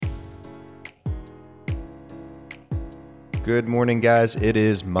Good morning, guys. It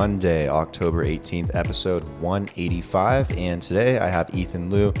is Monday, October 18th, episode 185, and today I have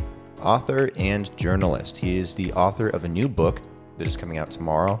Ethan Liu, author and journalist. He is the author of a new book that is coming out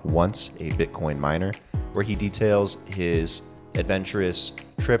tomorrow, Once a Bitcoin Miner, where he details his adventurous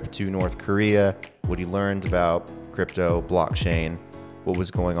trip to North Korea, what he learned about crypto, blockchain, what was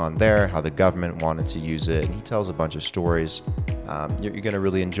going on there, how the government wanted to use it, and he tells a bunch of stories. You're going to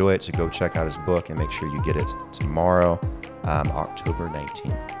really enjoy it, so go check out his book and make sure you get it tomorrow, October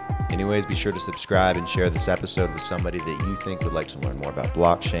 19th. Anyways, be sure to subscribe and share this episode with somebody that you think would like to learn more about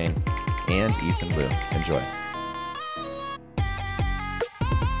blockchain, and Ethan Liu. Enjoy.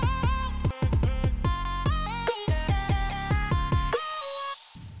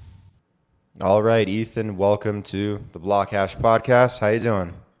 All right, Ethan, welcome to the Blockhash podcast. How you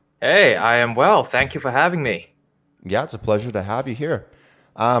doing? Hey, I am well. Thank you for having me. Yeah, it's a pleasure to have you here.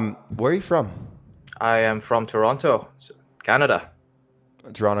 Where are you from? I am from Toronto, Canada.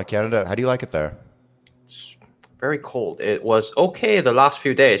 Toronto, Canada. How do you like it there? It's very cold. It was okay the last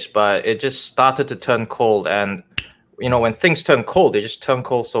few days, but it just started to turn cold. And, when things turn cold, they just turn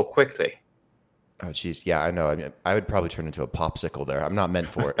cold so quickly. Oh, geez. Yeah, I know. I mean, I would probably turn into a popsicle there. I'm not meant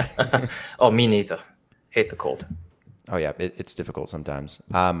for it. Oh, me neither. Hate the cold. Oh, yeah. It's difficult sometimes.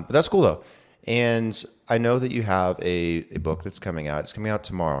 But that's cool, though. And I know that you have a book that's coming out. It's coming out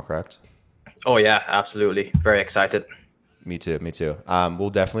tomorrow, correct? Oh, yeah, absolutely. Very excited. Me too.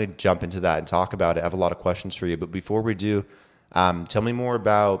 We'll definitely jump into that and talk about it. I have a lot of questions for you. But before we do, tell me more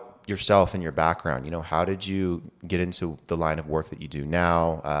about yourself and your background. How did you get into the line of work that you do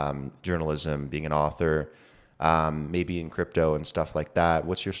now? Journalism, being an author, maybe in crypto and stuff like that.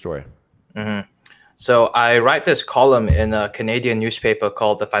 What's your story? Mm-hmm. So I write this column in a Canadian newspaper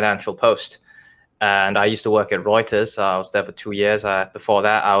called The Financial Post. And I used to work at Reuters. I was there for 2 years. Before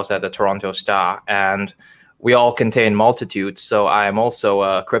that, I was at the Toronto Star. And we all contain multitudes. So I am also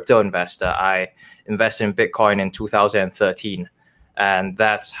a crypto investor. I invested in Bitcoin in 2013. And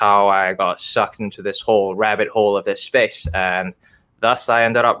that's how I got sucked into this whole rabbit hole of this space. And thus I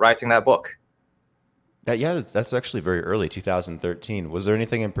ended up writing that book. That's actually very early, 2013. Was there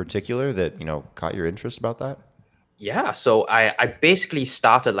anything in particular that, caught your interest about that? Yeah, so I basically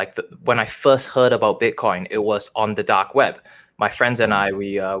started when I first heard about Bitcoin, it was on the dark web. My friends and I,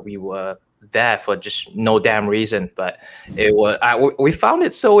 we were there for just no damn reason, but we found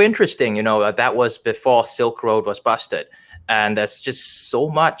it so interesting. That was before Silk Road was busted. And there's just so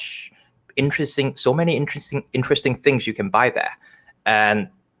many interesting things you can buy there. And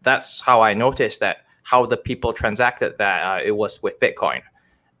that's how I noticed that how the people transacted that it was with Bitcoin.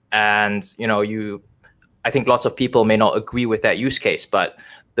 And, I think lots of people may not agree with that use case, but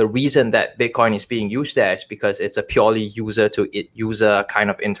the reason that Bitcoin is being used there is because it's a purely user kind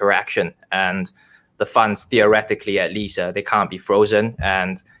of interaction. And the funds, theoretically, at least, they can't be frozen.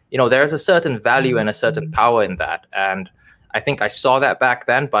 And, there's a certain value and a certain power in that. And I think I saw that back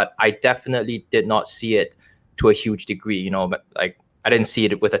then, but I definitely did not see it to a huge degree. But I didn't see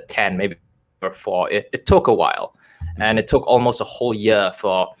it with a 10, maybe or 4. It took a while, and it took almost a whole year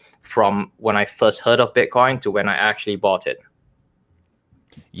from when I first heard of Bitcoin to when I actually bought it.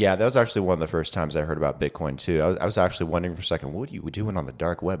 Yeah, that was actually one of the first times I heard about Bitcoin too. I was actually wondering for a second, what are you doing on the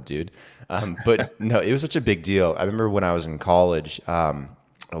dark web, dude? But no, it was such a big deal. I remember when I was in college, a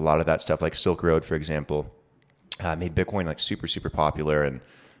lot of that stuff, like Silk Road, for example, made Bitcoin super, super popular, and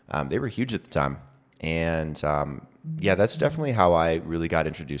they were huge at the time. And that's definitely how I really got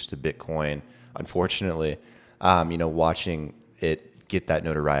introduced to Bitcoin. Unfortunately, watching it get that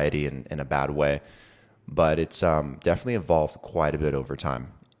notoriety in a bad way, but it's definitely evolved quite a bit over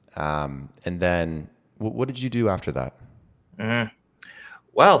time. And then, what did you do after that? Mm-hmm.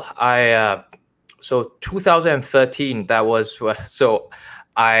 Well, so 2013, that was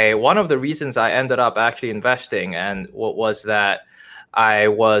one of the reasons I ended up actually investing, and what was that I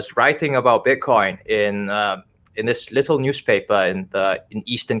was writing about Bitcoin in this little newspaper in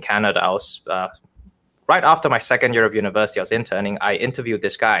Eastern Canada. I was right after my second year of university. I was interning. I interviewed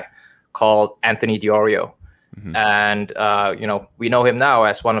this guy called Anthony Diorio, and we know him now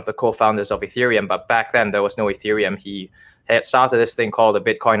as one of the co-founders of Ethereum. But back then there was no Ethereum. He had started this thing called the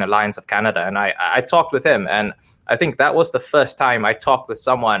Bitcoin Alliance of Canada, and I talked with him, and I think that was the first time I talked with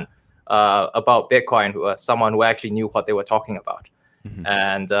someone about Bitcoin, someone who actually knew what they were talking about.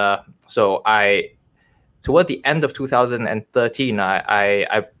 And so toward the end of 2013,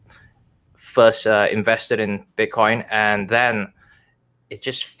 I first invested in Bitcoin, and then it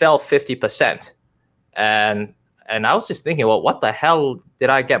just fell 50%. And I was just thinking, well, what the hell did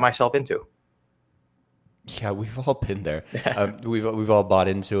I get myself into? Yeah, we've all been there. We've all bought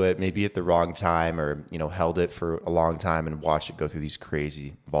into it, maybe at the wrong time, or held it for a long time and watched it go through these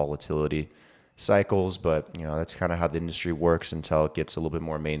crazy volatility cycles. But that's kind of how the industry works until it gets a little bit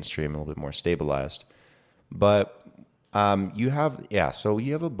more mainstream, a little bit more stabilized. But so you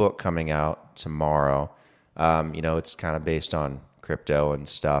have a book coming out tomorrow. It's kind of based on crypto and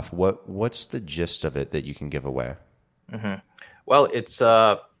stuff. What's the gist of it that you can give away? Well, it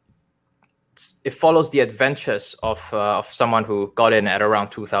follows the adventures of someone who got in at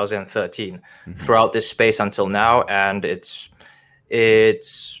around 2013 throughout this space until now, and it's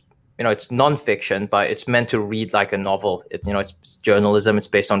nonfiction, but it's meant to read like a novel. It's journalism. It's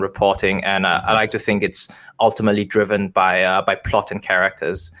based on reporting, and I like to think it's ultimately driven by plot and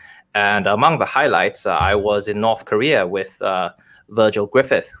characters. And among the highlights, I was in North Korea with Virgil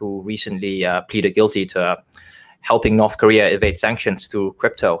Griffith, who recently pleaded guilty to helping North Korea evade sanctions through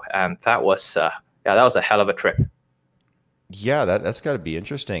crypto. And that was a hell of a trip. Yeah, that's got to be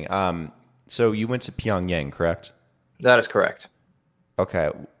interesting. So you went to Pyongyang, correct? That is correct. Okay.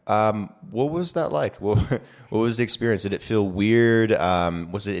 What was that like? What was the experience? Did it feel weird?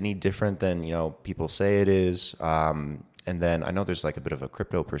 Was it any different than, people say it is? And then I know there's like a bit of a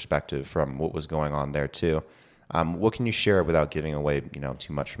crypto perspective from what was going on there too. What can you share without giving away,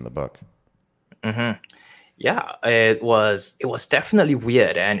 too much from the book? Yeah, it was definitely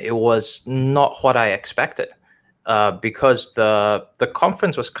weird, and it was not what I expected, because the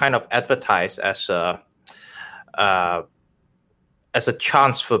conference was kind of advertised as a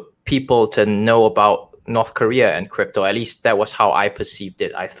chance for people to know about North Korea and crypto. At least that was how I perceived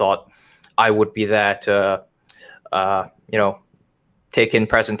it. I thought I would be there to, take in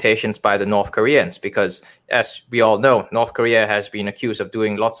presentations by the North Koreans, because as we all know, North Korea has been accused of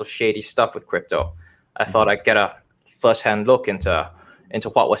doing lots of shady stuff with crypto. I thought I'd get a first-hand look into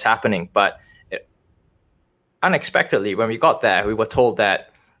what was happening, but unexpectedly, when we got there, we were told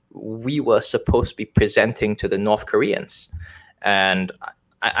that we were supposed to be presenting to the North Koreans. And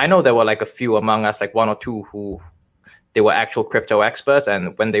I know there were like a few among us, like one or two, who they were actual crypto experts,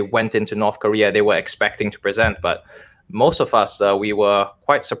 and when they went into North Korea, they were expecting to present. But most of us, we were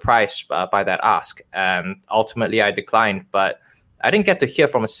quite surprised by that ask, and ultimately I declined. But I didn't get to hear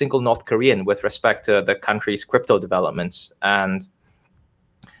from a single North Korean with respect to the country's crypto developments, and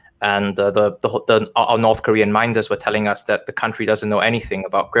our North Korean minders were telling us that the country doesn't know anything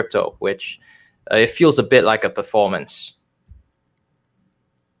about crypto, which it feels a bit like a performance.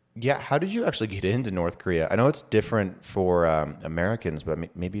 Yeah, how did you actually get into North Korea? I know it's different for Americans, but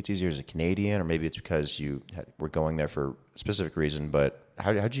maybe it's easier as a Canadian, or maybe it's because you were going there for a specific reason. But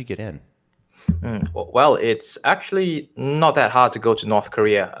how did you get in? Well, it's actually not that hard to go to North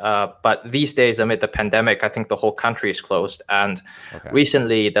Korea. But these days, amid the pandemic, I think the whole country is closed. And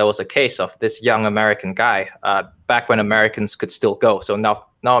recently, there was a case of this young American guy back when Americans could still go. So now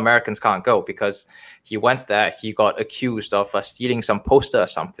Americans can't go because he went there. He got accused of stealing some poster or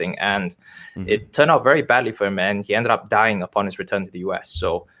something. And it turned out very badly for him. And he ended up dying upon his return to the US.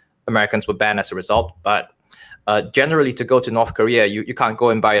 So Americans were banned as a result. But generally, to go to North Korea, you can't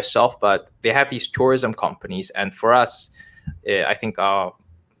go in by yourself, but they have these tourism companies. And for us, I think the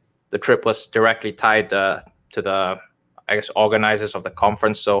trip was directly tied to the, organizers of the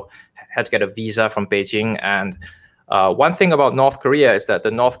conference. So had to get a visa from Beijing. And one thing about North Korea is that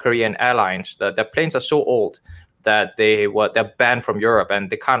the North Korean airlines, their planes are so old that they're banned from Europe and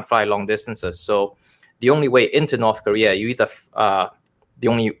they can't fly long distances. So the only way into North Korea, the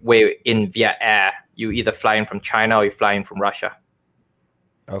only way in via air, you either fly in from China or you fly in from Russia.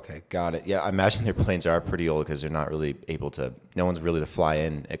 Okay, got it. Yeah, I imagine their planes are pretty old because they're not really able to, no one's really to fly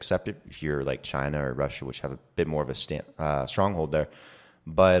in, except if you're like China or Russia, which have a bit more of a stronghold there.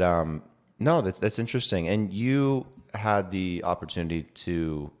 But no, that's interesting. And you had the opportunity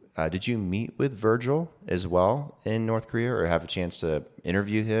to, did you meet with Virgil as well in North Korea, or have a chance to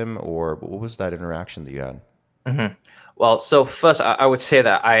interview him, or what was that interaction that you had? Mm-hmm. Well, so first, I would say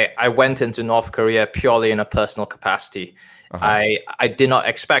that I went into North Korea purely in a personal capacity. I did not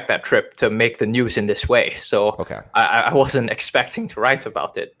expect that trip to make the news in this way. So I wasn't expecting to write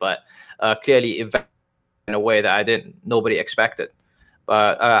about it, but clearly in a way that nobody expected.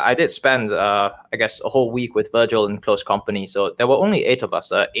 But I did spend, a whole week with Virgil in close company. So there were only 8 of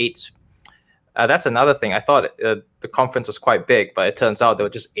us, 8. That's another thing. I thought the conference was quite big, but it turns out there were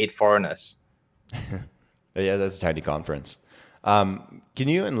just 8 foreigners. Yeah, that's a tiny conference. Can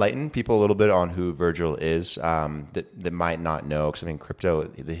you enlighten people a little bit on who Virgil is that might not know? Because crypto,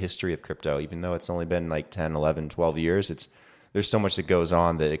 the history of crypto, even though it's only been like 10, 11, 12 years, there's so much that goes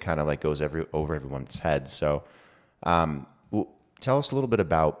on that it kind of like goes over everyone's head. So can Tell us a little bit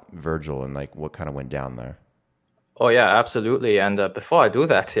about Virgil and like what kind of went down there. Oh yeah, absolutely. And before I do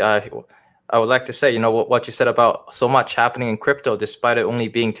that, I would like to say, what you said about so much happening in crypto, despite it only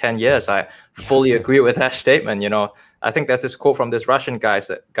being 10 years. I fully agree with that statement. I think there's this quote from this Russian guy.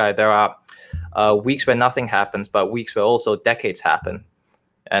 There are weeks where nothing happens, but weeks where also decades happen.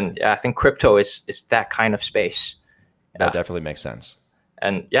 And yeah, I think crypto is that kind of space. That definitely makes sense.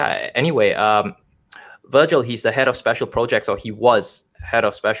 And yeah, anyway, Virgil, he's the head of special projects, or he was head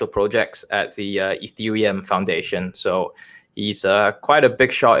of special projects at the Ethereum Foundation. So he's quite a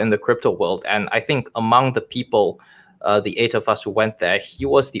big shot in the crypto world. And I think among the people, the 8 of us who went there, he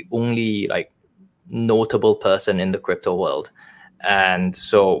was the only like notable person in the crypto world. And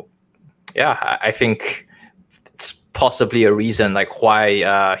so, yeah, I think it's possibly a reason like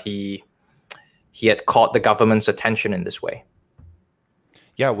why he had caught the government's attention in this way.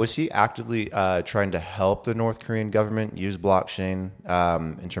 Yeah, was he actively trying to help the North Korean government use blockchain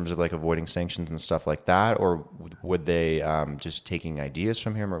in terms of like avoiding sanctions and stuff like that, or would they just taking ideas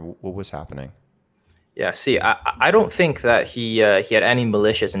from him, or what was happening? Yeah, see, I don't think that he had any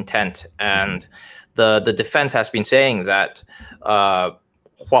malicious intent, and the defense has been saying that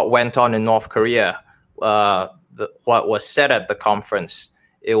what went on in North Korea, what was said at the conference,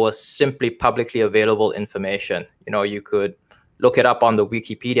 it was simply publicly available information. You could look it up on the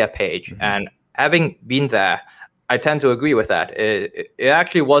Wikipedia page. And having been there, I tend to agree with that. It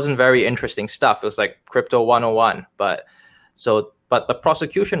actually wasn't very interesting stuff. It was like crypto 101. But the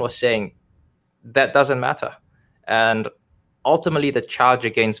prosecution was saying that doesn't matter. And ultimately, the charge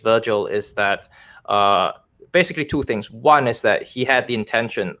against Virgil is that basically two things. One is that he had the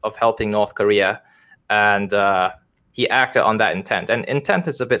intention of helping North Korea, and he acted on that intent. And intent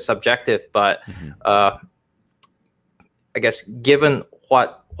is a bit subjective, but I guess given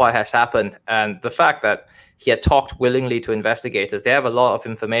what has happened and the fact that he had talked willingly to investigators, they have a lot of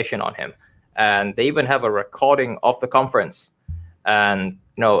information on him, and they even have a recording of the conference. And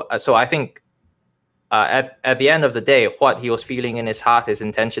so I think at the end of the day, what he was feeling in his heart, his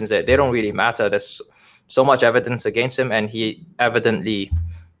intentions, they don't really matter. There's so much evidence against him, and he evidently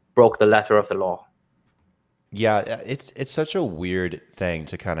broke the letter of the law. Yeah, it's such a weird thing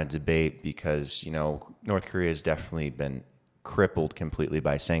to kind of debate because, North Korea has definitely been crippled completely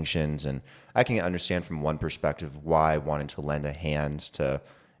by sanctions. And I can understand from one perspective why wanting to lend a hand to,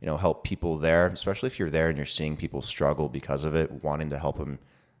 help people there, especially if you're there and you're seeing people struggle because of it, wanting to help them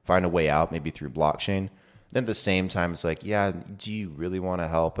find a way out, maybe through blockchain. Then at the same time, it's like, yeah, do you really want to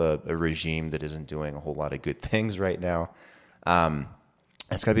help a regime that isn't doing a whole lot of good things right now?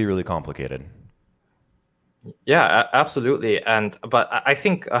 It's going to be really complicated. Yeah, absolutely. But I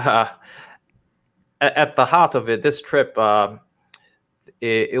think at the heart of it, this trip,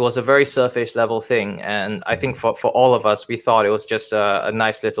 it was a very surface level thing. And I think for all of us, we thought it was just a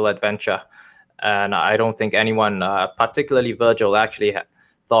nice little adventure. And I don't think anyone, particularly Virgil, actually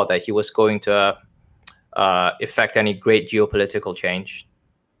thought that he was going to effect any great geopolitical change.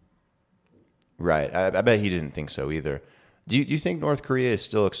 Right. I bet he didn't think so either. Do you think North Korea is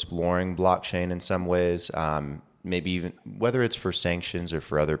still exploring blockchain in some ways? Maybe even whether it's for sanctions or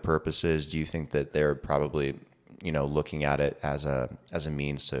for other purposes, do you think that they're probably, looking at it as a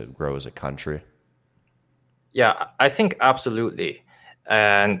means to grow as a country? Yeah, I think absolutely.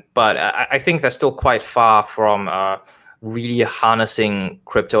 But I think they're still quite far from really harnessing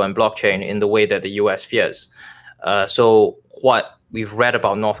crypto and blockchain in the way that the US fears. So what we've read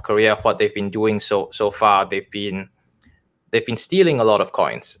about North Korea, what they've been doing so far, they've been stealing a lot of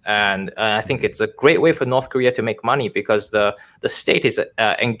coins, and I think it's a great way for North Korea to make money because the state is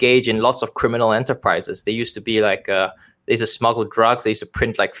engaged in lots of criminal enterprises. They used to be like they used to smuggle drugs. They used to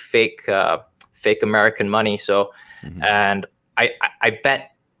print like fake American money. So, and I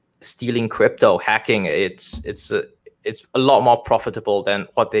bet stealing crypto, hacking, it's a lot more profitable than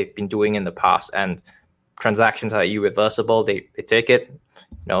what they've been doing in the past. And transactions are irreversible. They take it,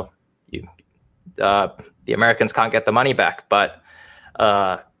 the Americans can't get the money back. But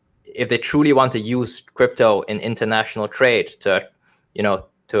if they truly want to use crypto in international trade to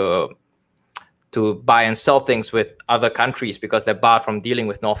buy and sell things with other countries because they're barred from dealing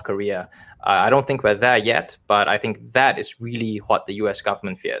with North Korea, I don't think we're there yet. But I think that is really what the U.S.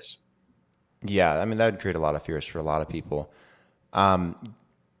 government fears. Yeah, I mean, that would create a lot of fears for a lot of people.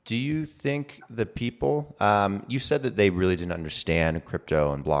 Do you think the people, you said that they really didn't understand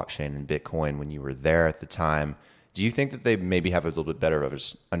crypto and blockchain and Bitcoin when you were there at the time. Do you think that they maybe have a little bit better of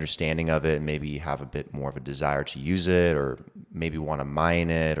understanding of it and maybe have a bit more of a desire to use it or maybe want to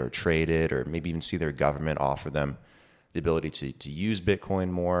mine it or trade it or maybe even see their government offer them the ability to use Bitcoin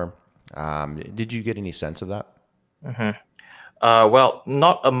more? Did you get any sense of that? Well,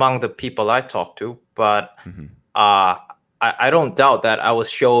 not among the people I talked to, but Hmm. I don't doubt that I was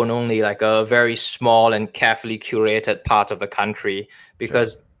shown only like a very small and carefully curated part of the country, Sure.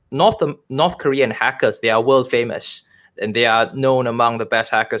 because North Korean hackers, they are world famous and they are known among the best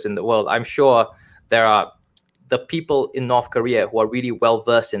hackers in the world. I'm sure there are the people in North Korea who are really well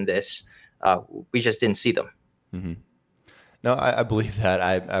versed in this. We just didn't see them. Hmm. No, I believe that.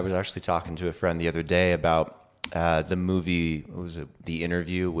 I was actually talking to a friend the other day about the movie, what was it, The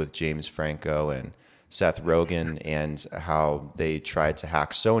Interview with James Franco and Seth Rogen, and how they tried to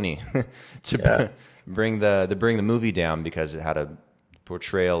hack Sony to Yeah. bring the movie down because it had a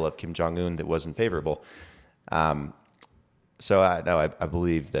portrayal of Kim Jong Un that wasn't favorable. So I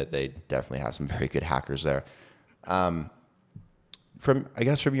believe that they definitely have some very good hackers there. From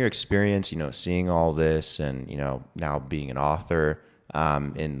your experience, seeing all this and, now being an author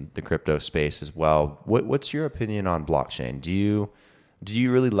in the crypto space as well, what's your opinion on blockchain? Do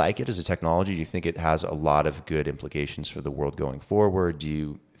you really like it as a technology? Do you think it has a lot of good implications for the world going forward? Do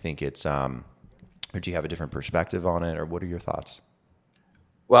you think or do you have a different perspective on it, or what are your thoughts?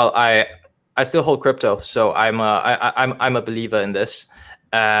 Well, I still hold crypto, so I'm a believer in this,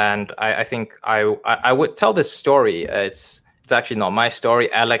 and I think I would tell this story. It's actually not my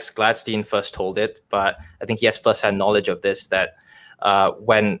story. Alex Gladstein first told it, but I think he has first-hand knowledge of this. That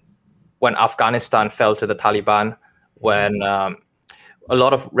when Afghanistan fell to the Taliban, when a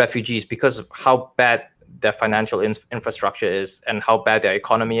lot of refugees, because of how bad their financial infrastructure is and how bad their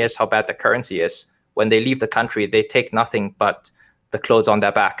economy is, how bad their currency is, when they leave the country, they take nothing but the clothes on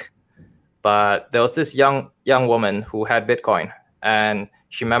their back. But there was this young woman who had Bitcoin, and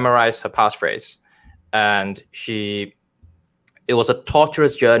she memorized her passphrase, and it was a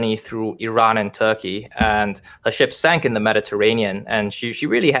torturous journey through Iran and Turkey, and her ship sank in the Mediterranean, and she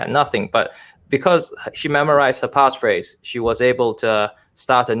really had nothing. But because she memorized her passphrase, she was able to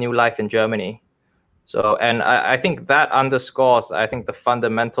start a new life in Germany. So, and I think that underscores, I think, the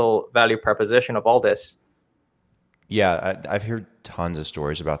fundamental value proposition of all this. Yeah, I've heard tons of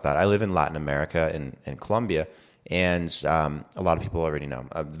stories about that. I live in Latin America in Colombia, and a lot of people already know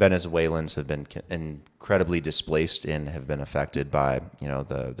Venezuelans have been incredibly displaced and have been affected by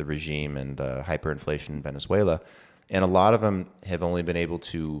the regime and the hyperinflation in Venezuela, and a lot of them have only been able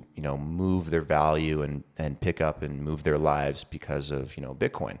to move their value and pick up and move their lives because of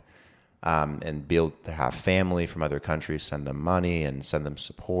Bitcoin. And be able to have family from other countries send them money and send them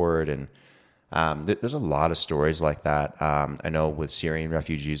support. And there's a lot of stories like that. I know with Syrian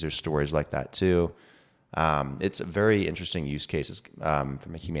refugees, there's stories like that too. It's a very interesting use cases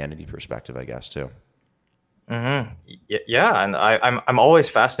from a humanity perspective, I guess, too. Yeah, and I'm always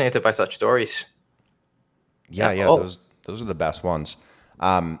fascinated by such stories. Yeah, yeah, Oh, those are the best ones.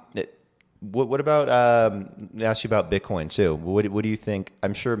 What about? Let me ask you about Bitcoin too. What do you think?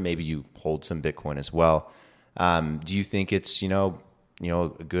 I'm sure maybe you hold some Bitcoin as well. Do you think it's a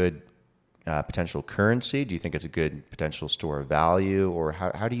good potential currency? Do you think it's a good potential store of value, or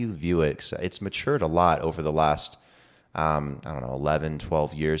how do you view it? 'Cause it's matured a lot over the last I don't know 11,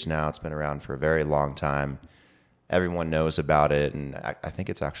 12 years now. It's been around for a very long time. Everyone knows about it, and I think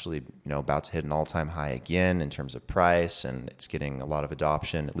it's actually about to hit an all-time high again in terms of price, and it's getting a lot of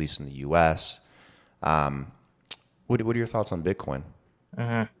adoption, at least in the U.S. What are your thoughts on Bitcoin?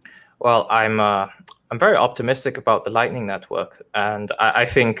 well, I'm very optimistic about the Lightning Network, and I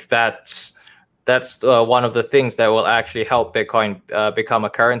think that's one of the things that will actually help Bitcoin become a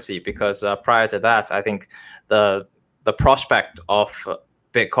currency. Because prior to that, I think the prospect of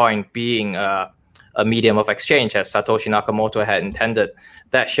Bitcoin being a medium of exchange, as Satoshi Nakamoto had intended,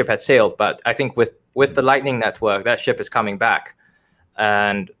 that ship had sailed. But I think with the Lightning Network, that ship is coming back.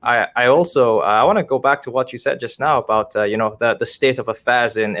 And I also I want to go back to what you said just now about the state of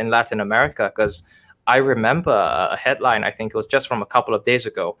affairs in Latin America, because I remember a headline, I think it was just from a couple of days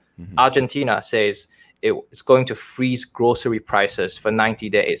ago. Hmm. Argentina says it's going to freeze grocery prices for 90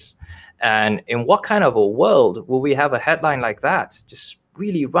 days. And in what kind of a world will we have a headline like that? Just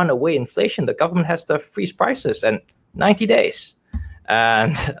really runaway inflation. The government has to freeze prices and 90 days.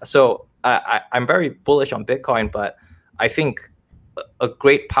 And so I'm very bullish on Bitcoin, but I think a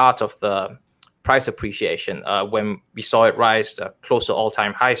great part of the price appreciation, when we saw it rise close to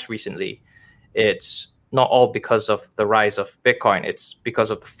all-time highs recently, it's not all because of the rise of Bitcoin. It's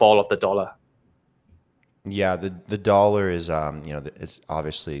because of the fall of the dollar. Yeah, the dollar is it's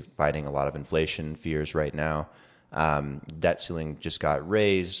obviously fighting a lot of inflation fears right now. Debt ceiling just got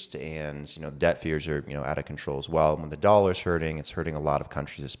raised, and debt fears are out of control as well. When the dollar's hurting, it's hurting a lot of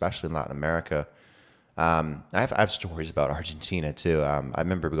countries, especially in Latin America. I have stories about Argentina too. I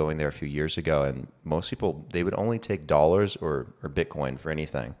remember going there a few years ago, and most people, they would only take dollars or Bitcoin for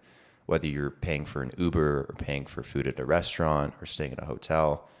anything, whether you're paying for an Uber or paying for food at a restaurant or staying at a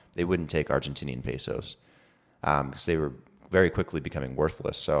hotel. They wouldn't take Argentinian pesos because they were very quickly becoming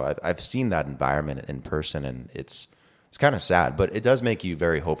worthless. So I've seen that environment in person, and it's kind of sad, but it does make you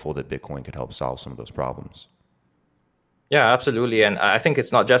very hopeful that Bitcoin could help solve some of those problems. Yeah, absolutely. And I think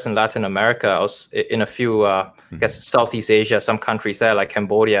it's not just in Latin America. I was in a few, I guess, Southeast Asia, some countries there like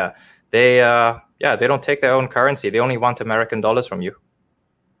Cambodia. They don't take their own currency. They only want American dollars from you.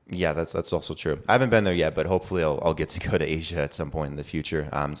 Yeah, that's also true. I haven't been there yet, but hopefully I'll get to go to Asia at some point in the future.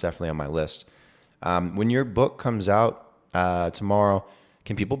 It's definitely on my list. When your book comes out tomorrow,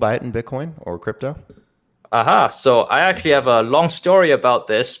 can people buy it in Bitcoin or crypto? So I actually have a long story about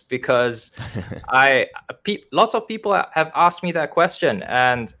this because lots of people have asked me that question,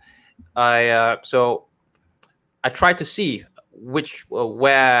 and I tried to see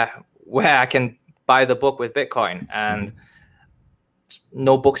where I can buy the book with Bitcoin, and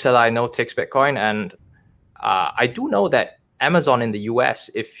no bookseller I know takes Bitcoin, and I do know that Amazon in the US,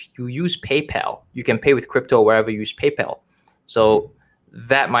 if you use PayPal, you can pay with crypto wherever you use PayPal. So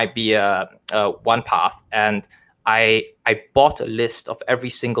that might be one path. And I bought a list of every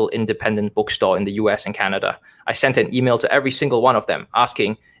single independent bookstore in the US and Canada. I sent an email to every single one of them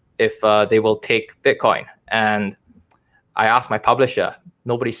asking if they will take Bitcoin. And I asked my publisher.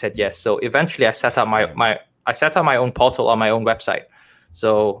 Nobody said yes. So eventually I set up my own portal on my own website.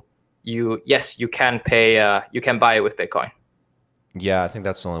 So you can pay, you can buy it with Bitcoin. Yeah, I think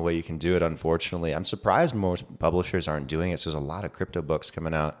that's the only way you can do it, unfortunately. I'm surprised most publishers aren't doing it. So there's a lot of crypto books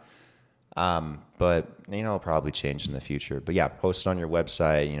coming out. But, it'll probably change in the future. But yeah, post it on your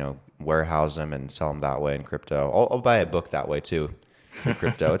website, warehouse them and sell them that way in crypto. I'll buy a book that way too, in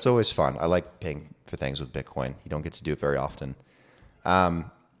crypto. It's always fun. I like paying for things with Bitcoin. You don't get to do it very often.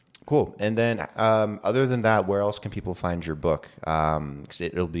 Cool. And then other than that, where else can people find your book? 'Cause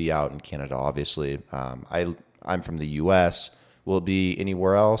it'll be out in Canada, obviously. I'm from the US. Will it be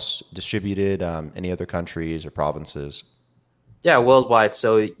anywhere else distributed, any other countries or provinces? Yeah, worldwide.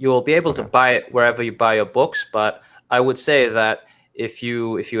 So you will be able to buy it wherever you buy your books. But I would say that if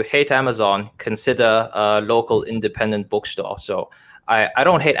you hate Amazon, consider a local independent bookstore. So I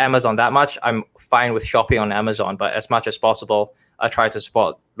don't hate Amazon that much. I'm fine with shopping on Amazon, but as much as possible, I try to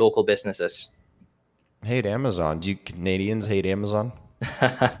support local businesses. Hate Amazon? Do you Canadians hate Amazon?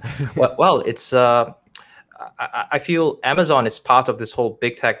 Well, it's I feel Amazon is part of this whole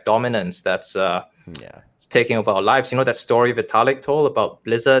big tech dominance that's it's taking over our lives. You know that story Vitalik told about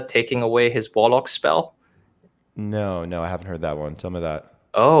Blizzard taking away his Warlock spell? No, I haven't heard that one. Tell me that.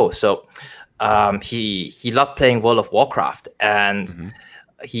 Oh, so he loved playing World of Warcraft, and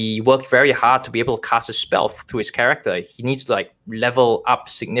he worked very hard to be able to cast a spell to his character. He needs to level up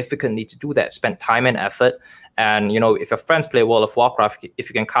significantly to do that, spend time and effort. And, if your friends play World of Warcraft, if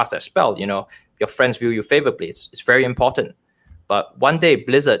you can cast that spell, your friends view you favorably. It's very important. But one day,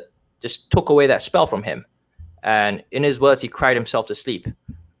 Blizzard just took away that spell from him. And in his words, he cried himself to sleep.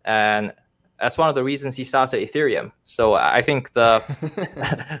 And that's one of the reasons he started Ethereum. So I think the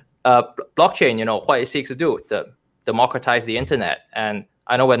blockchain, what it seeks to do, to democratize the internet. And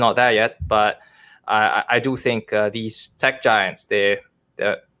I know we're not there yet, but I do think these tech giants, they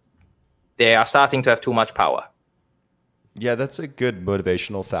are starting to have too much power. Yeah, that's a good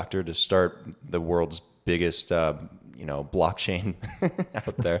motivational factor to start the world's biggest, blockchain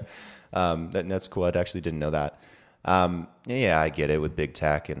out there. That's cool. I actually didn't know that. Yeah, I get it with big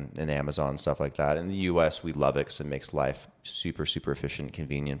tech and Amazon and stuff like that. In the US, we love it because it makes life super, super efficient,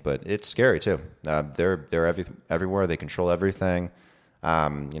 convenient, but it's scary too. They're everywhere. They control everything.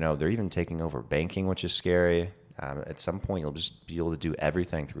 They're even taking over banking, which is scary. At some point, you'll just be able to do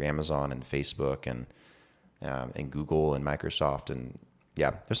everything through Amazon and Facebook and Google and Microsoft. And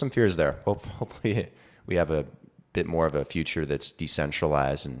yeah, there's some fears there. Hopefully we have a bit more of a future that's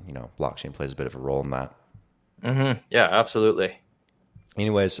decentralized, and blockchain plays a bit of a role in that. Yeah, absolutely.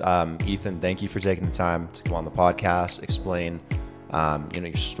 Anyways, Ethan, thank you for taking the time to come on the podcast, explain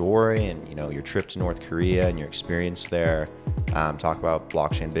your story and your trip to North Korea and your experience there. Talk about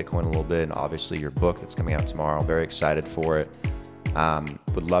blockchain, Bitcoin a little bit, and obviously your book that's coming out tomorrow. Very excited for it.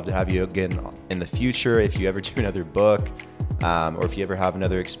 Would love to have you again in the future. If you ever do another book, or if you ever have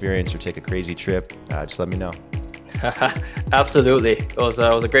another experience or take a crazy trip, just let me know. Absolutely. It was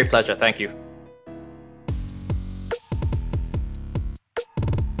a great pleasure. Thank you.